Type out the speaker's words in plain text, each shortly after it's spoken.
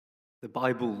The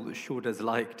Bible sure does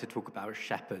like to talk about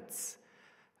shepherds.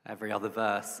 Every other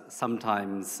verse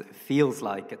sometimes feels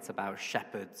like it's about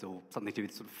shepherds or something to do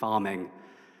with sort of farming.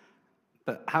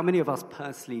 But how many of us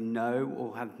personally know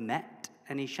or have met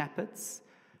any shepherds?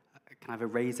 Can I have a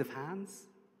raise of hands?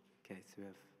 Okay, so we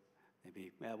have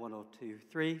maybe one or two,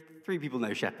 three. Three people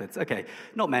know shepherds. Okay,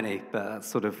 not many, but that's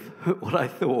sort of what I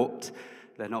thought.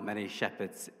 There are not many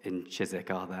shepherds in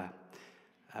Chiswick, are there?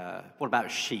 What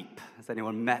about sheep? Has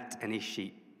anyone met any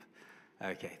sheep?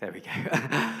 Okay, there we go.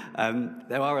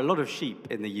 There are a lot of sheep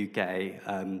in the UK,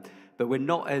 but we're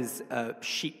not as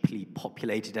sheeply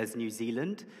populated as New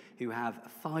Zealand, who have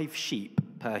 5 sheep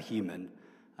per human.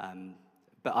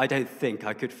 But I don't think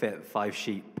I could fit 5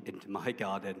 sheep into my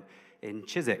garden in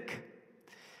Chiswick.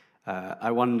 I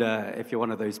wonder if you're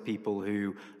one of those people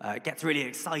who gets really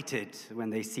excited when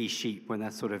they see sheep, when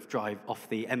they sort of drive off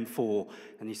the M4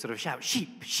 and you sort of shout,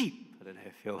 "Sheep, sheep." I don't know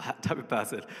if you're that type of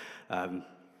person.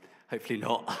 Hopefully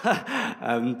not.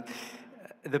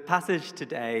 The passage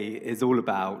today is all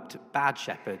about bad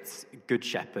shepherds, good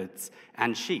shepherds,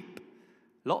 and sheep.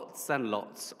 Lots and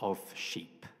lots of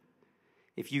sheep.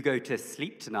 If you go to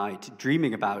sleep tonight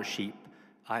dreaming about sheep,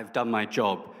 I have done my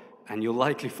job, and you'll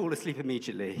likely fall asleep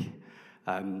immediately.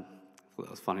 I thought that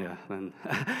was funnier than...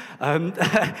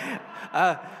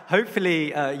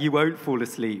 hopefully you won't fall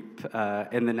asleep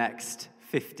in the next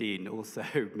 15 or so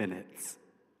minutes.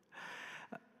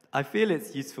 I feel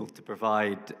it's useful to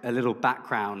provide a little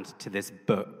background to this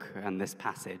book and this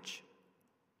passage.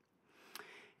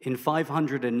 In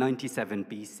 597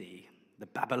 BC, the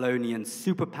Babylonian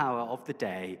superpower of the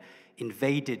day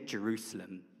invaded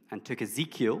Jerusalem and took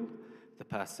Ezekiel, the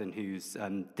person who's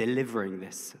delivering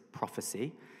this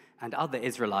prophecy, and other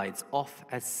Israelites off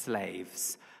as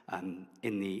slaves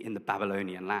in the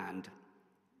Babylonian land.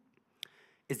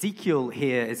 Ezekiel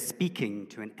here is speaking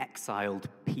to an exiled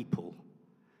people,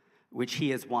 which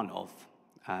he is one of.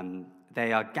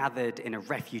 They are gathered in a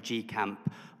refugee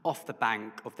camp off the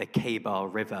bank of the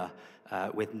Kebar River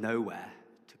with nowhere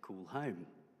to call home.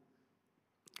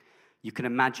 You can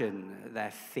imagine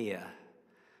their fear,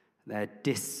 their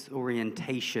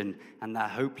disorientation and their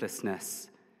hopelessness,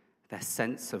 their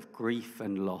sense of grief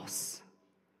and loss.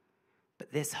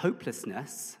 But this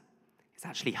hopelessness is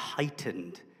actually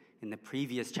heightened in the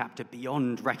previous chapter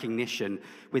beyond recognition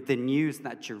with the news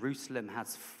that Jerusalem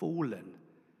has fallen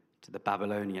to the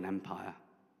Babylonian Empire.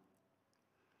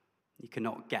 You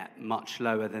cannot get much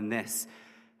lower than this.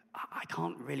 I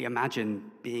can't really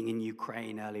imagine being in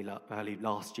Ukraine early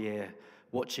last year,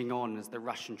 watching on as the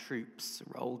Russian troops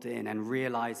rolled in and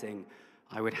realizing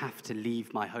I would have to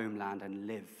leave my homeland and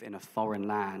live in a foreign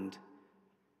land.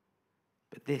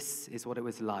 But this is what it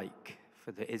was like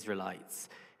for the Israelites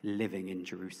living in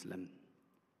Jerusalem.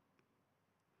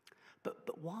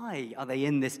 But why are they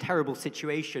in this terrible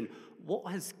situation?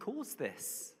 What has caused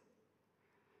this?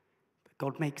 But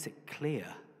God makes it clear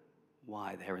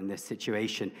why they're in this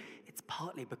situation. It's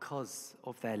partly because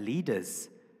of their leaders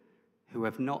who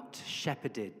have not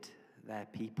shepherded their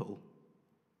people.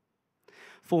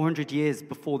 400 years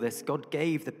before this, God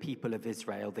gave the people of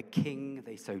Israel the king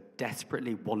they so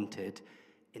desperately wanted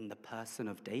in the person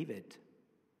of David.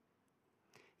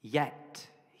 Yet,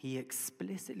 he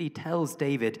explicitly tells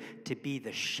David to be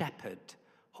the shepherd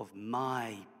of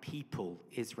my people,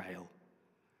 Israel.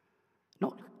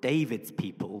 Not David's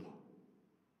people,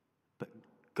 but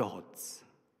God's.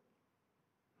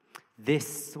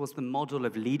 This was the model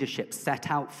of leadership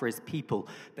set out for his people.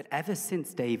 But ever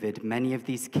since David, many of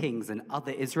these kings and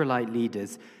other Israelite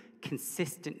leaders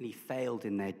consistently failed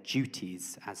in their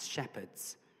duties as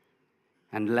shepherds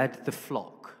and led the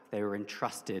flock they were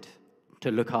entrusted to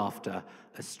look after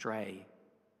astray.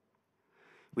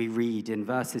 We read in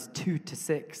verses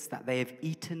 2-6 that they have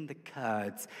eaten the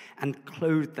curds and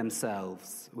clothed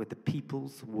themselves with the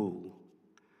people's wool.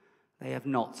 They have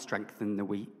not strengthened the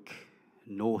weak,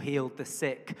 nor healed the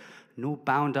sick, nor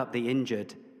bound up the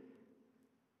injured.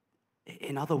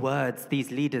 In other words, these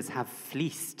leaders have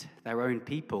fleeced their own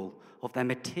people of their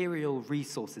material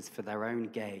resources for their own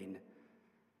gain.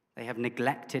 They have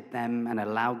neglected them and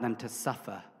allowed them to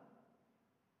suffer.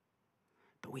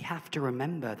 But we have to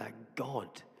remember that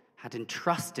God had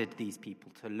entrusted these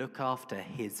people to look after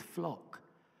his flock.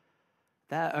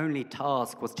 Their only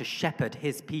task was to shepherd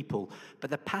his people,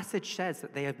 but the passage says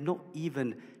that they have not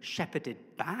even shepherded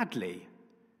badly.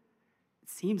 It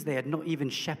seems they had not even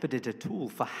shepherded at all,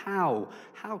 for how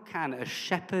can a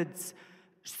shepherd's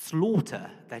slaughter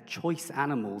their choice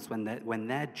animals when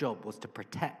their job was to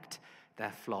protect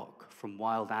their flock from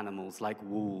wild animals like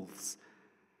wolves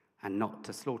and not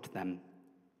to slaughter them?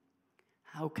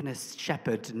 How can a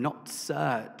shepherd not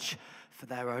search for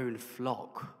their own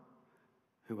flock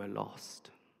who are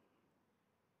lost.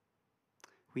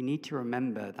 We need to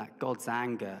remember that God's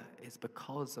anger is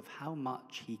because of how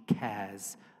much he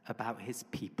cares about his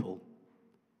people,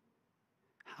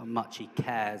 how much he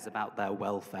cares about their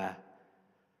welfare.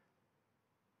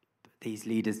 But these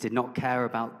leaders did not care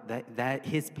about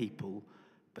his people,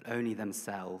 but only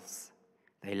themselves.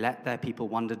 They let their people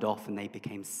wandered off and they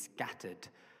became scattered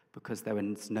because there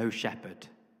was no shepherd.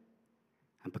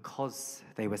 And because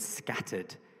they were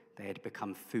scattered, they had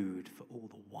become food for all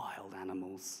the wild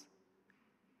animals.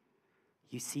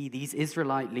 You see, these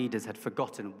Israelite leaders had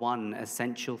forgotten one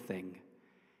essential thing.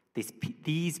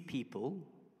 These people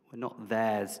were not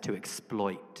theirs to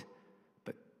exploit,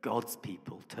 but God's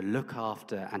people to look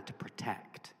after and to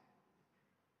protect.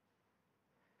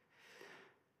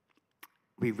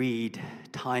 We read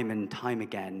time and time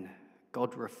again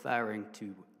God referring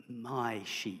to my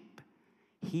sheep.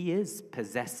 He is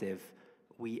possessive.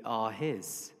 We are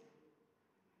his.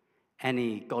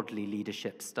 Any godly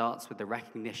leadership starts with the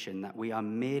recognition that we are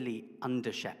merely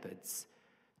under-shepherds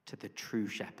to the true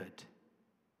shepherd.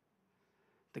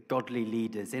 The godly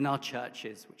leaders in our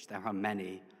churches, which there are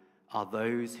many, are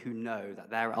those who know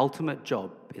that their ultimate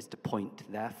job is to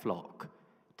point their flock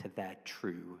to their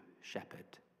true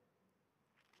shepherd.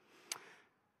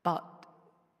 But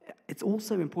it's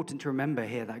also important to remember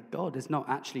here that God is not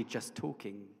actually just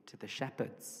talking to the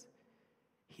shepherds.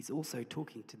 He's also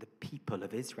talking to the people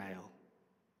of Israel,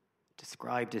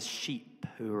 described as sheep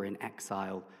who are in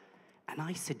exile. And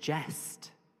I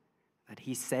suggest that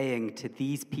he's saying to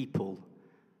these people,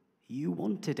 you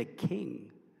wanted a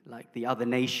king like the other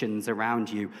nations around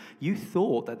you. You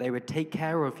thought that they would take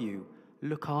care of you,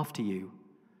 look after you.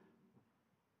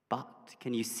 But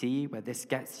can you see where this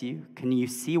gets you? Can you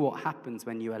see what happens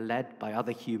when you are led by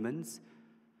other humans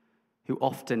who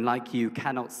often, like you,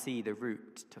 cannot see the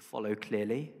route to follow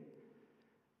clearly?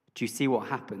 Do you see what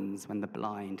happens when the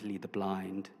blind lead the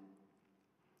blind?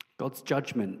 God's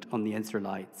judgment on the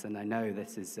Israelites, and I know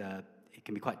this is, it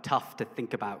can be quite tough to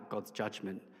think about God's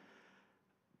judgment,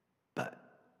 but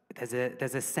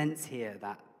there's a sense here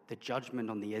that the judgment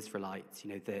on the Israelites,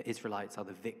 the Israelites are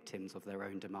the victims of their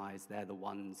own demise. They're the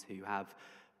ones who have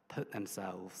put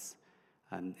themselves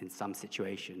in some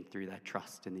situation through their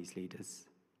trust in these leaders.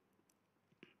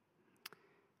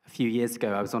 A few years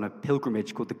ago, I was on a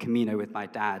pilgrimage called the Camino with my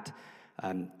dad.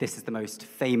 This is the most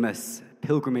famous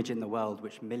pilgrimage in the world,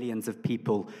 which millions of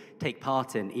people take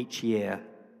part in each year.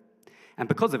 And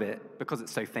because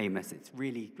it's so famous, it's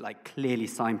really clearly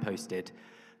signposted.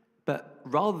 But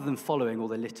rather than following all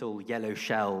the little yellow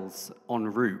shells en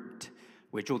route,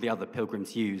 which all the other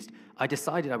pilgrims used, I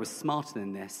decided I was smarter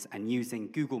than this, and using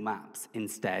Google Maps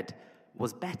instead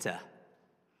was better.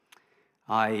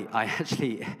 I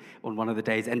actually, on one of the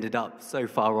days, ended up so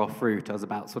far off route. I was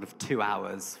about sort of 2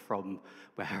 hours from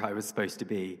where I was supposed to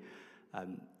be.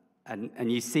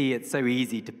 And you see, it's so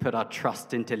easy to put our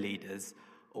trust into leaders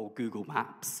or Google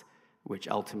Maps, which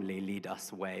ultimately lead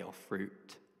us way off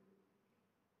route.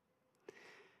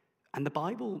 And the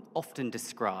Bible often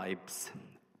describes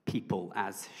people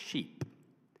as sheep.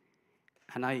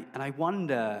 And I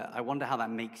wonder how that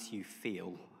makes you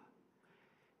feel.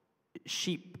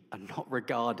 Sheep are not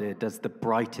regarded as the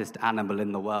brightest animal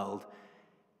in the world.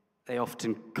 They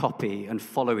often copy and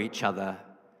follow each other,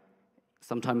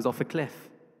 sometimes off a cliff.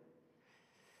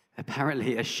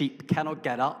 Apparently, a sheep cannot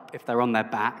get up if they're on their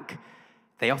back.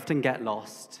 They often get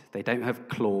lost. They don't have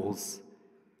claws.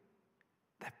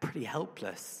 They're pretty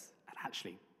helpless.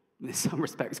 Actually, in some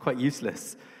respects, quite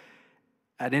useless.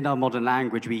 And in our modern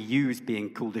language, we use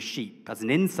being called a sheep as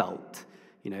an insult.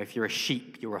 If you're a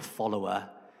sheep, you're a follower.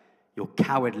 You're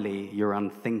cowardly, you're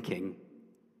unthinking.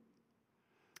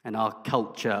 And our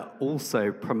culture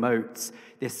also promotes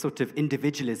this sort of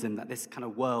individualism, that this kind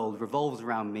of world revolves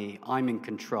around me, I'm in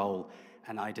control,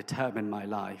 and I determine my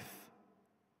life.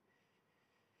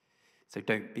 So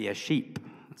don't be a sheep,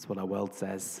 that's what our world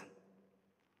says.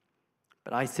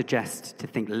 But I suggest to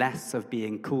think less of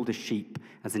being called a sheep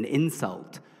as an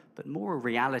insult, but more a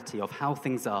reality of how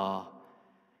things are.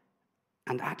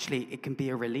 And actually, it can be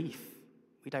a relief.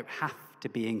 We don't have to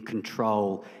be in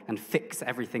control and fix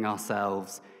everything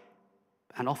ourselves.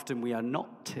 And often we are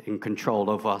not in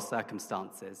control of our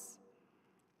circumstances.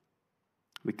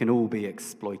 We can all be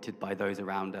exploited by those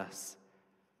around us.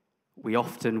 We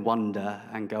often wander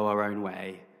and go our own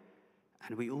way.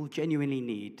 And we all genuinely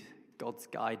need God's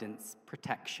guidance,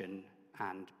 protection,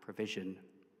 and provision.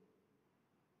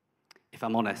 If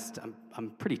I'm honest,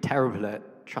 I'm pretty terrible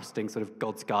at trusting sort of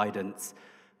God's guidance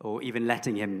or even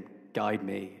letting him guide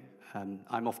me.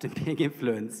 I'm often being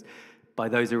influenced by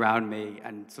those around me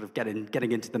and sort of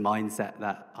getting into the mindset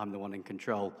that I'm the one in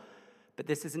control. But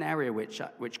this is an area which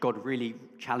God really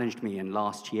challenged me in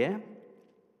last year.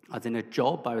 I was in a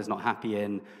job I was not happy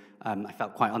in. I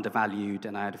felt quite undervalued,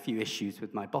 and I had a few issues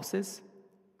with my bosses.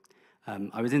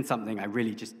 I was in something I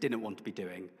really just didn't want to be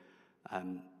doing.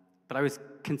 But I was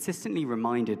consistently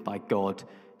reminded by God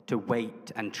to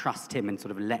wait and trust him and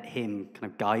sort of let him kind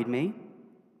of guide me.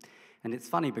 And it's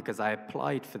funny because I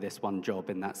applied for this one job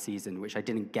in that season, which I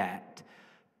didn't get,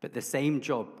 but the same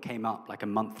job came up like a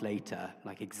month later,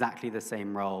 like exactly the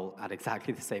same role at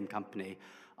exactly the same company.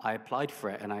 I applied for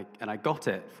it and I got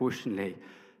it, fortunately.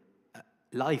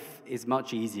 Life is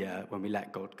much easier when we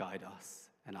let God guide us,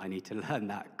 and I need to learn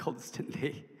that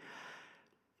constantly.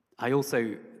 I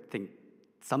also think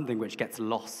something which gets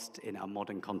lost in our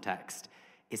modern context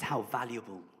is how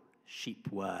valuable sheep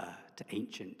were to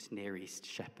ancient Near East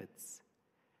shepherds.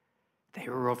 They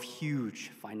were of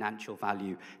huge financial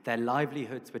value. Their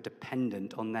livelihoods were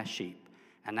dependent on their sheep,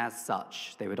 and as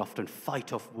such, they would often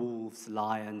fight off wolves,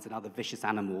 lions, and other vicious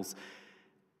animals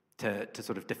to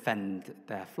sort of defend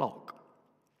their flock.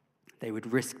 They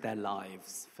would risk their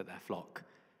lives for their flock.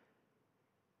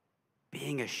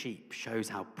 Being a sheep shows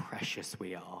how precious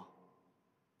we are,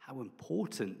 how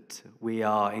important we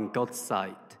are in God's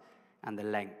sight, and the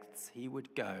lengths he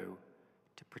would go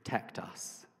to protect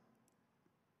us.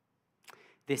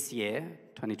 This year,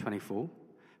 2024,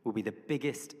 will be the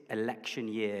biggest election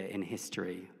year in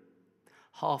history.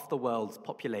 Half the world's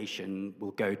population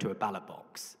will go to a ballot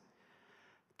box.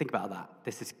 Think about that.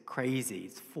 This is crazy.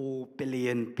 It's 4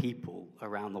 billion people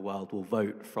around the world will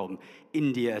vote, from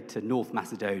India to North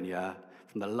Macedonia,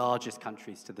 from the largest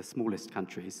countries to the smallest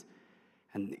countries.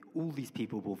 And all these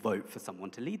people will vote for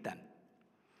someone to lead them.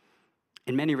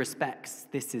 In many respects,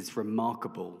 this is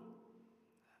remarkable.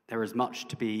 There is much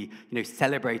to be,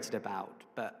 celebrated about,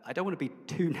 but I don't want to be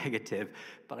too negative,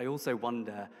 but I also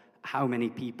wonder how many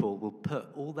people will put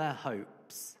all their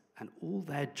hopes and all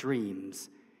their dreams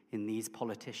in these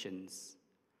politicians.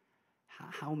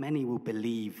 How many will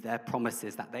believe their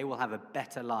promises that they will have a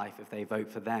better life if they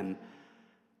vote for them?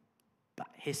 But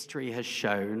history has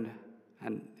shown,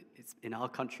 and it's in our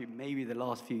country, maybe the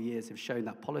last few years have shown,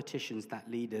 that politicians, that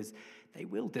leaders, they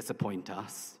will disappoint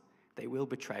us, they will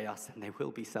betray us, and they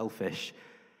will be selfish.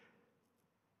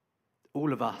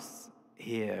 All of us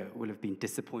here will have been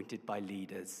disappointed by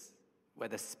leaders,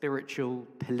 whether spiritual,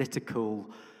 political,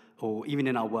 or even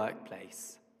in our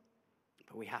workplace.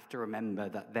 But we have to remember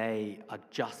that they are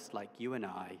just like you and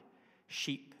I,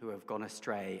 sheep who have gone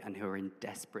astray and who are in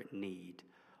desperate need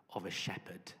of a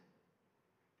shepherd.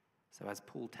 So as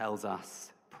Paul tells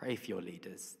us, pray for your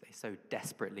leaders. They so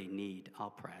desperately need our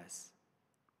prayers.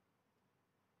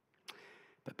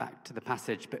 But back to the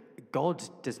passage. But God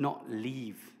does not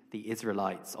leave the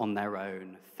Israelites on their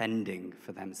own, fending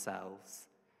for themselves.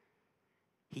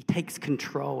 He takes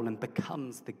control and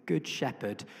becomes the good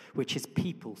shepherd, which his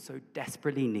people so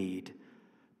desperately need,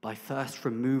 by first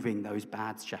removing those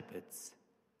bad shepherds.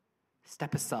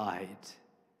 Step aside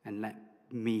and let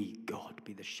me, God,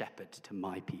 be the shepherd to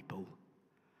my people.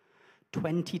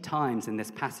 20 times in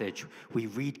this passage, we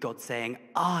read God saying,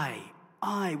 I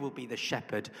will be the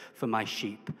shepherd for my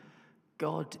sheep.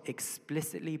 God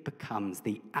explicitly becomes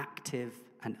the active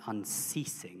and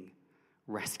unceasing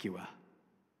rescuer.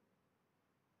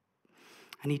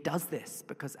 And he does this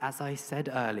because, as I said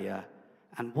earlier,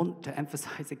 and want to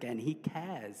emphasize again, he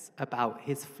cares about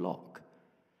his flock.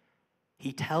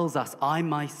 He tells us, I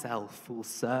myself will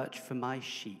search for my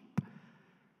sheep.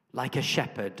 Like a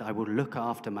shepherd, I will look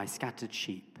after my scattered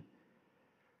sheep.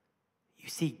 You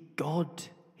see, God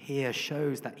here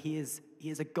shows that he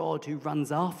is a God who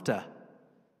runs after,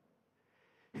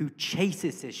 who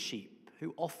chases his sheep,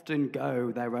 who often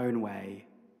go their own way.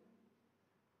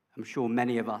 I'm sure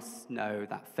many of us know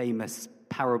that famous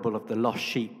parable of the lost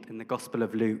sheep in the Gospel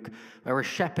of Luke, where a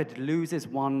shepherd loses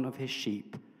one of his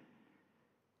sheep,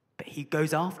 but he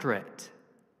goes after it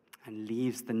and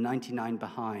leaves the 99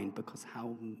 behind because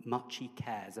how much he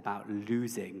cares about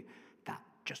losing that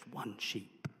just one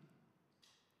sheep.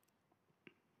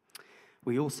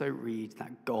 We also read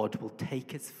that God will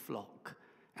take his flock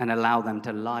and allow them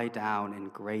to lie down in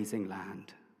grazing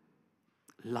land.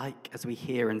 Like, as we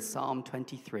hear in Psalm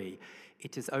 23,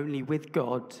 it is only with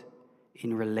God,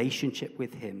 in relationship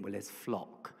with him, will his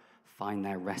flock find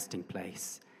their resting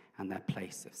place and their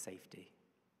place of safety.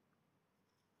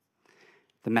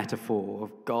 The metaphor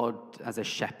of God as a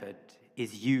shepherd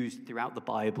is used throughout the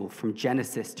Bible, from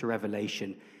Genesis to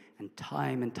Revelation, and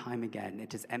time again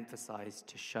it is emphasized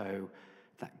to show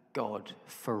that God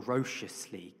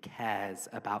ferociously cares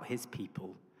about his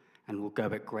people and will go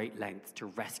at great lengths to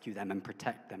rescue them and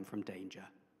protect them from danger.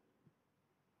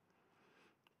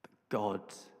 But God,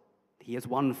 he has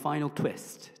one final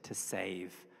twist to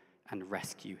save and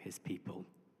rescue his people,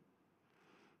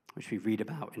 which we read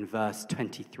about in verse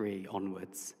 23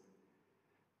 onwards.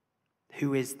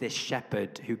 Who is this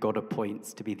shepherd who God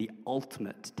appoints to be the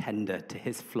ultimate tender to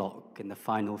his flock in the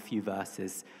final few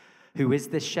verses? Who is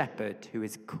this shepherd who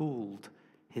is called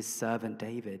his servant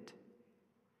David?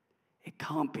 It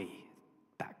can't be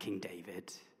that King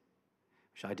David,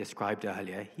 which I described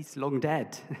earlier. He's long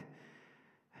dead.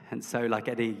 And so, like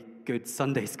any good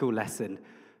Sunday school lesson,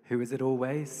 who is it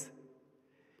always?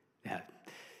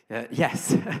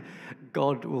 Yes,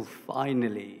 God will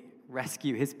finally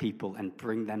rescue his people and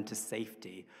bring them to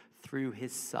safety through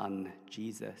his son,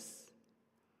 Jesus.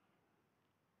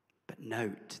 But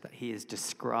note that he is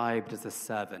described as a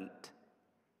servant.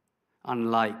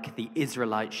 Unlike the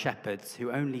Israelite shepherds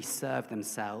who only serve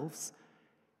themselves,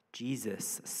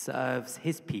 Jesus serves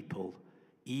his people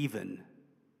even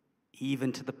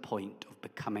to the point of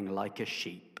becoming like a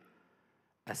sheep,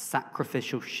 a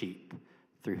sacrificial sheep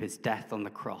through his death on the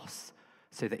cross,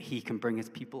 so that he can bring his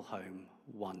people home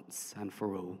once and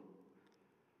for all.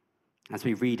 As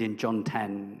we read in John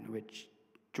 10, which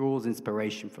draws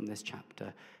inspiration from this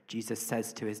chapter, Jesus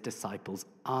says to his disciples,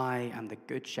 "I am the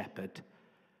good shepherd.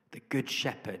 The good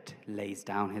shepherd lays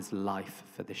down his life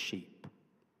for the sheep."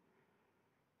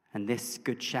 And this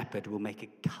good shepherd will make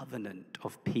a covenant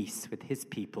of peace with his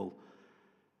people,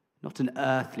 not an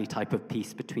earthly type of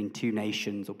peace between two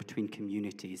nations or between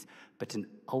communities, but an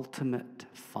ultimate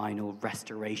final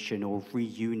restoration or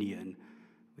reunion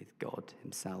with God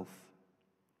himself.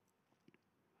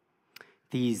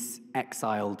 These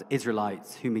exiled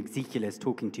Israelites whom Ezekiel is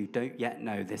talking to don't yet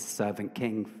know this servant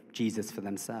king, Jesus, for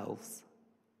themselves.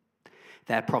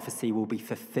 Their prophecy will be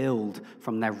fulfilled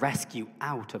from their rescue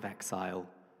out of exile.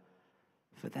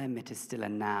 For them it is still a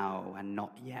now and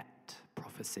not yet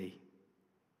prophecy.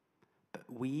 But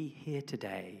we here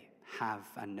today have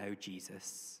and know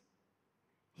Jesus.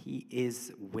 He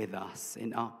is with us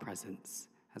in our presence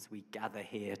as we gather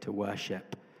here to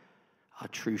worship our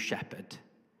true shepherd,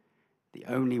 the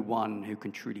only one who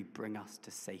can truly bring us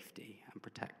to safety and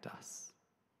protect us.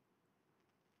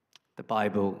 The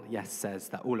Bible, yes, says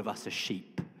that all of us are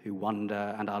sheep who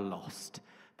wander and are lost,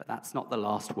 but that's not the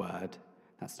last word.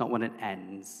 That's not when it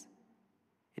ends.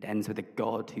 It ends with a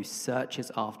God who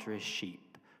searches after his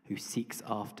sheep, who seeks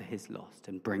after his lost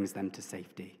and brings them to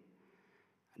safety.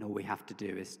 And all we have to do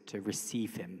is to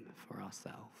receive him for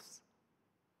ourselves.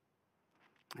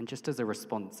 And just as a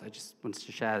response, I just wanted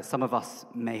to share, some of us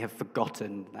may have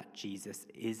forgotten that Jesus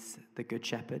is the Good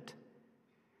Shepherd.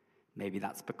 Maybe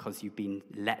that's because you've been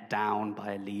let down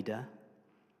by a leader.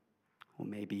 Or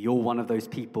maybe you're one of those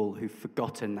people who've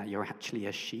forgotten that you're actually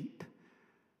a sheep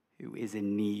who is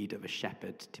in need of a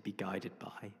shepherd to be guided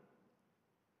by.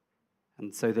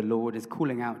 And so the Lord is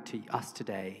calling out to us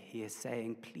today. He is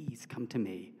saying, please come to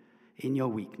me in your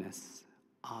weakness.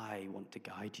 I want to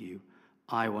guide you.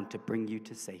 I want to bring you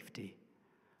to safety.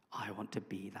 I want to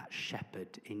be that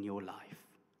shepherd in your life.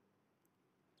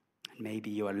 And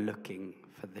maybe you are looking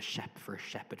for a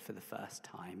shepherd for the first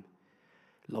time,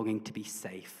 longing to be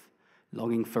safe,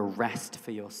 longing for rest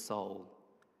for your soul.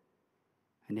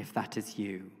 And if that is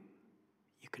you,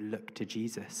 you can look to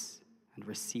Jesus and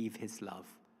receive his love.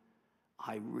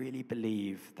 I really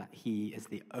believe that he is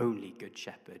the only good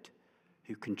shepherd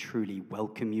who can truly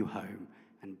welcome you home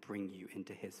and bring you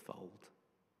into his fold.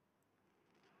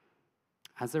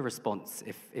 As a response,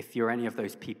 if you're any of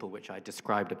those people which I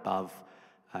described above,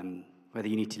 whether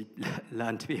you need to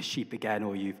learn to be a sheep again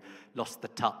or you've lost the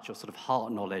touch or sort of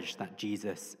heart knowledge that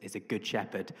Jesus is a good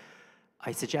shepherd,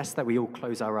 I suggest that we all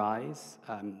close our eyes.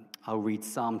 I'll read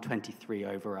Psalm 23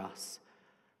 over us.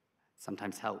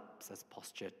 Sometimes helps as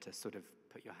posture to sort of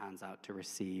put your hands out to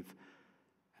receive,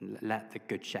 and let the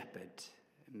Good Shepherd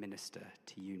minister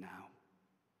to you now.